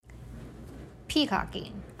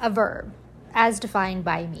Peacocking, a verb, as defined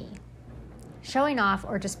by me. Showing off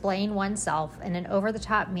or displaying oneself in an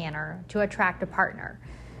over-the-top manner to attract a partner.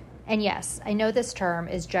 And yes, I know this term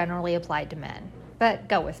is generally applied to men, but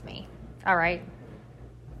go with me, all right?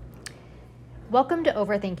 Welcome to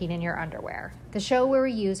Overthinking in Your Underwear, the show where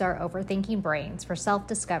we use our overthinking brains for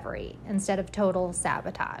self-discovery instead of total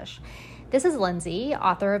sabotage. This is Lindsay,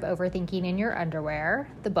 author of Overthinking in Your Underwear,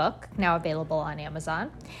 the book, now available on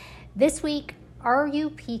Amazon. This week, are you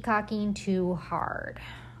peacocking too hard?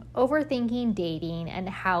 Overthinking dating and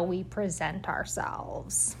how we present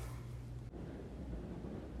ourselves.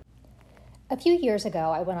 A few years ago,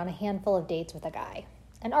 I went on a handful of dates with a guy.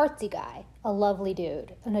 An artsy guy, a lovely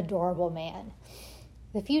dude, an adorable man.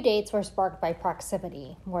 The few dates were sparked by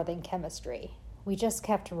proximity more than chemistry. We just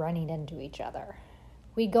kept running into each other.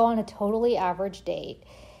 We'd go on a totally average date,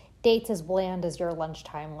 dates as bland as your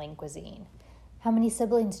lunchtime lean cuisine. How many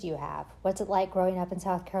siblings do you have? What's it like growing up in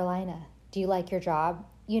South Carolina? Do you like your job?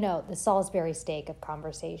 You know, the Salisbury steak of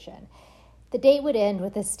conversation. The date would end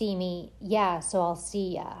with a steamy, yeah, so I'll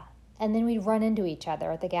see ya. And then we'd run into each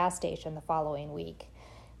other at the gas station the following week.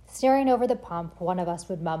 Staring over the pump, one of us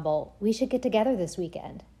would mumble, "We should get together this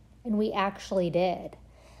weekend." And we actually did.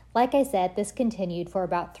 Like I said, this continued for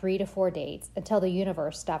about 3 to 4 dates until the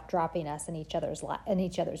universe stopped dropping us in each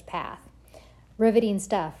other's path. Riveting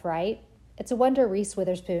stuff, right? It's a wonder Reese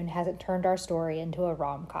Witherspoon hasn't turned our story into a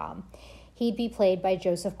rom-com. He'd be played by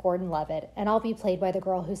Joseph Gordon-Levitt, and I'll be played by the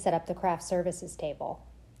girl who set up the craft services table.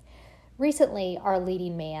 Recently, our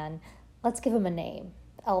leading man, let's give him a name,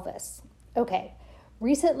 Elvis. Okay,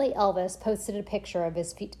 recently Elvis posted a picture of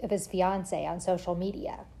his fiancée on social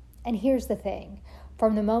media. And here's the thing.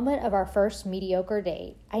 From the moment of our first mediocre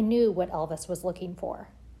date, I knew what Elvis was looking for.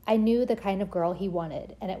 I knew the kind of girl he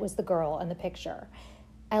wanted, and it was the girl in the picture.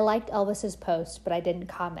 I liked Elvis's post, but I didn't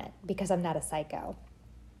comment because I'm not a psycho.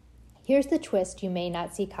 Here's the twist you may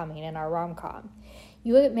not see coming in our rom-com.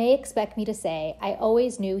 You may expect me to say, I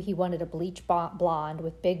always knew he wanted a bleach blonde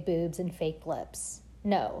with big boobs and fake lips.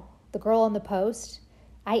 No, the girl on the post,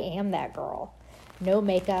 I am that girl. No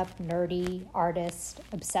makeup, nerdy, artist,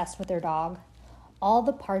 obsessed with their dog. All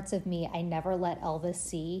the parts of me I never let Elvis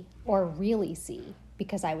see or really see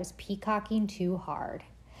because I was peacocking too hard.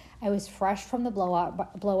 I was fresh from the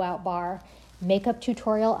blowout bar, makeup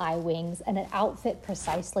tutorial eye wings, and an outfit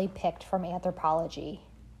precisely picked from Anthropologie.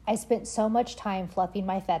 I spent so much time fluffing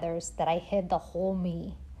my feathers that I hid the whole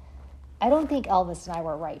me. I don't think Elvis and I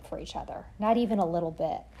were right for each other, not even a little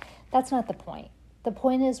bit. That's not the point. The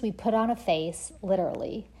point is we put on a face,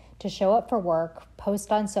 literally, to show up for work,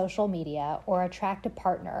 post on social media, or attract a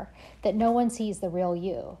partner that no one sees the real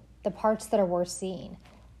you, the parts that are worth seeing,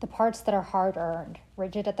 the parts that are hard-earned,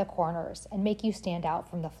 rigid at the corners, and make you stand out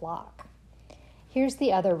from the flock. Here's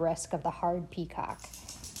the other risk of the hard peacock.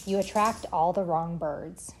 You attract all the wrong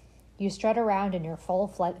birds. You strut around in your full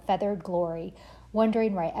feathered glory,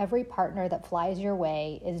 wondering why every partner that flies your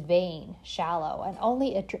way is vain, shallow, and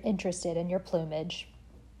only interested in your plumage.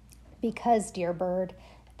 Because, dear bird,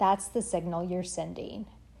 that's the signal you're sending.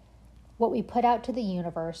 What we put out to the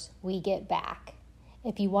universe, we get back.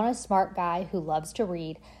 If you want a smart guy who loves to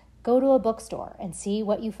read, go to a bookstore and see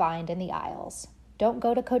what you find in the aisles. Don't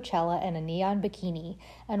go to Coachella in a neon bikini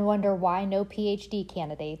and wonder why no PhD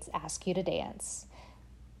candidates ask you to dance.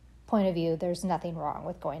 Point of view, there's nothing wrong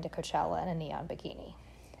with going to Coachella in a neon bikini.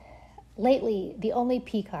 Lately, the only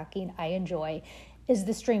peacocking I enjoy is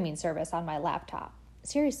the streaming service on my laptop.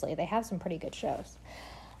 Seriously, they have some pretty good shows.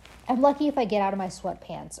 I'm lucky if I get out of my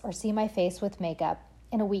sweatpants or see my face with makeup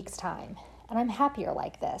in a week's time. And I'm happier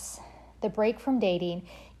like this. The break from dating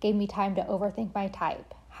gave me time to overthink my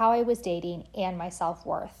type, how I was dating, and my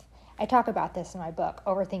self-worth. I talk about this in my book,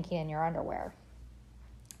 Overthinking in Your Underwear.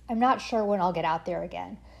 I'm not sure when I'll get out there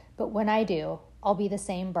again, but when I do, I'll be the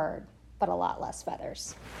same bird, but a lot less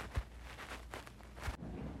feathers.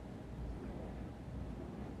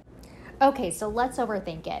 Okay, so let's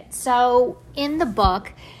overthink it. So in the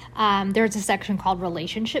book, there's a section called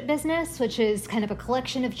Relationship Business, which is kind of a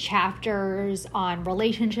collection of chapters on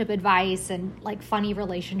relationship advice and like funny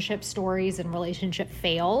relationship stories and relationship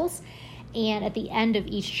fails. And at the end of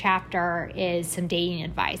each chapter is some dating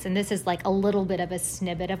advice. And this is like a little bit of a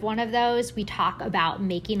snippet of one of those. We talk about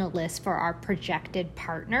making a list for our projected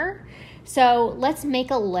partner. So let's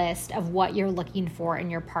make a list of what you're looking for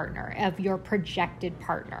in your partner, of your projected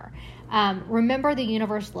partner. Remember, the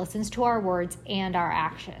universe listens to our words and our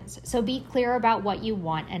actions. So be clear about what you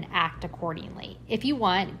want and act accordingly. If you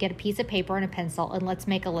want, get a piece of paper and a pencil and let's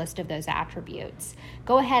make a list of those attributes.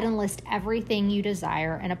 Go ahead and list everything you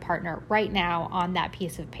desire in a partner right now on that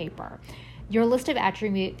piece of paper. Your list of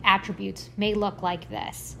attributes may look like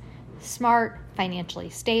this: smart, financially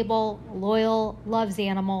stable, loyal, loves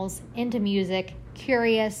animals, into music,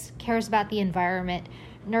 curious, cares about the environment,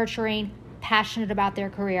 nurturing, passionate about their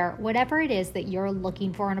career. Whatever it is that you're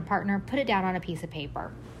looking for in a partner, put it down on a piece of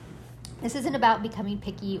paper. This isn't about becoming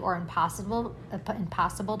picky or impossible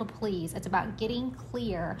to please. It's about getting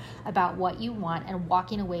clear about what you want and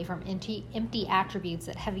walking away from empty attributes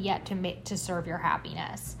that have yet to serve your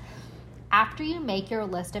happiness. After you make your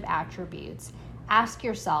list of attributes, ask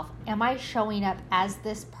yourself, am I showing up as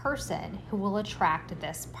this person who will attract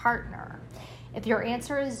this partner? If your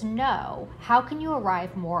answer is no, how can you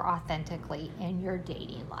arrive more authentically in your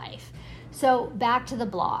dating life? So back to the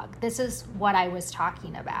blog. This is what I was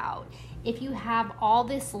talking about. If you have all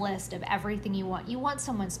this list of everything you want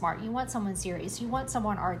someone smart, you want someone serious, you want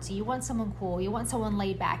someone artsy, you want someone cool, you want someone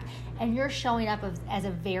laid back, and you're showing up as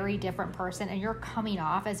a very different person and you're coming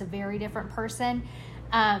off as a very different person,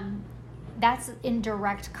 that's in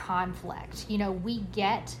direct conflict.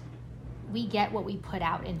 We get what we put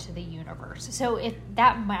out into the universe. So if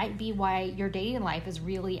that might be why your dating life is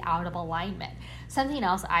really out of alignment. Something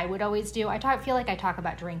else I would always do, feel like I talk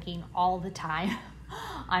about drinking all the time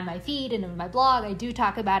on my feed and in my blog. I do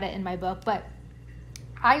talk about it in my book, but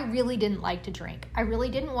I really didn't like to drink. I really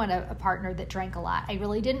didn't want a partner that drank a lot. I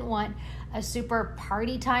really didn't want a super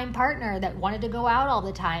party time partner that wanted to go out all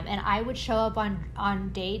the time. And I would show up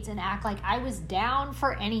on dates and act like I was down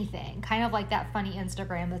for anything. Kind of like that funny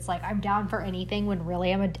Instagram that's like, I'm down for anything, when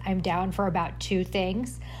really I'm down for about two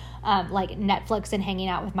things. Like Netflix and hanging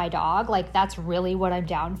out with my dog. Like that's really what I'm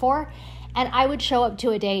down for. And I would show up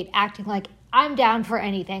to a date acting like, I'm down for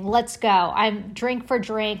anything. Let's go. I'm drink for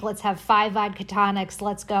drink. Let's have 5 vodka tonics.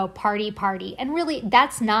 Let's go party. And really,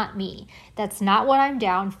 that's not me. That's not what I'm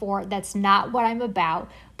down for. That's not what I'm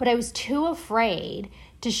about. But I was too afraid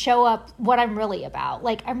to show up what I'm really about.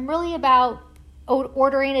 Like, I'm really about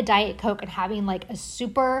ordering a Diet Coke and having like a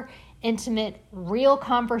super intimate, real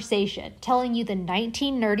conversation, telling you the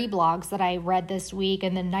 19 nerdy blogs that I read this week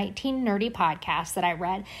and the 19 nerdy podcasts that I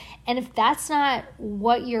read. And if that's not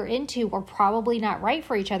what you're into, we're probably not right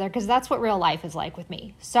for each other, because that's what real life is like with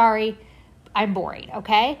me. Sorry, I'm boring,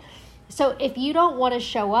 okay? So if you don't want to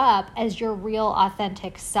show up as your real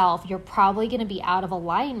authentic self, you're probably going to be out of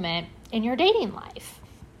alignment in your dating life.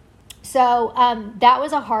 So that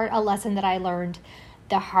was a lesson that I learned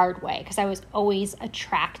the hard way, because I was always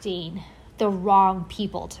attracting the wrong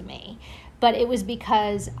people to me. But it was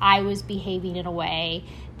because I was behaving in a way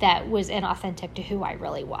that was inauthentic to who I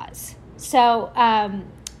really was. So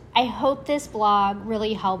I hope this blog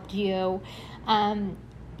really helped you.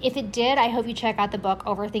 If it did, I hope you check out the book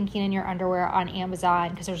Overthinking in Your Underwear on Amazon,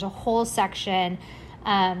 because there's a whole section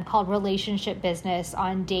called Relationship Business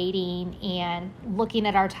on dating and looking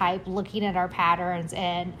at our type, looking at our patterns,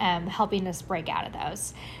 and helping us break out of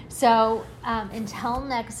those. So until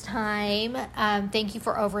next time, thank you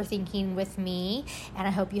for overthinking with me, and I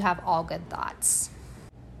hope you have all good thoughts.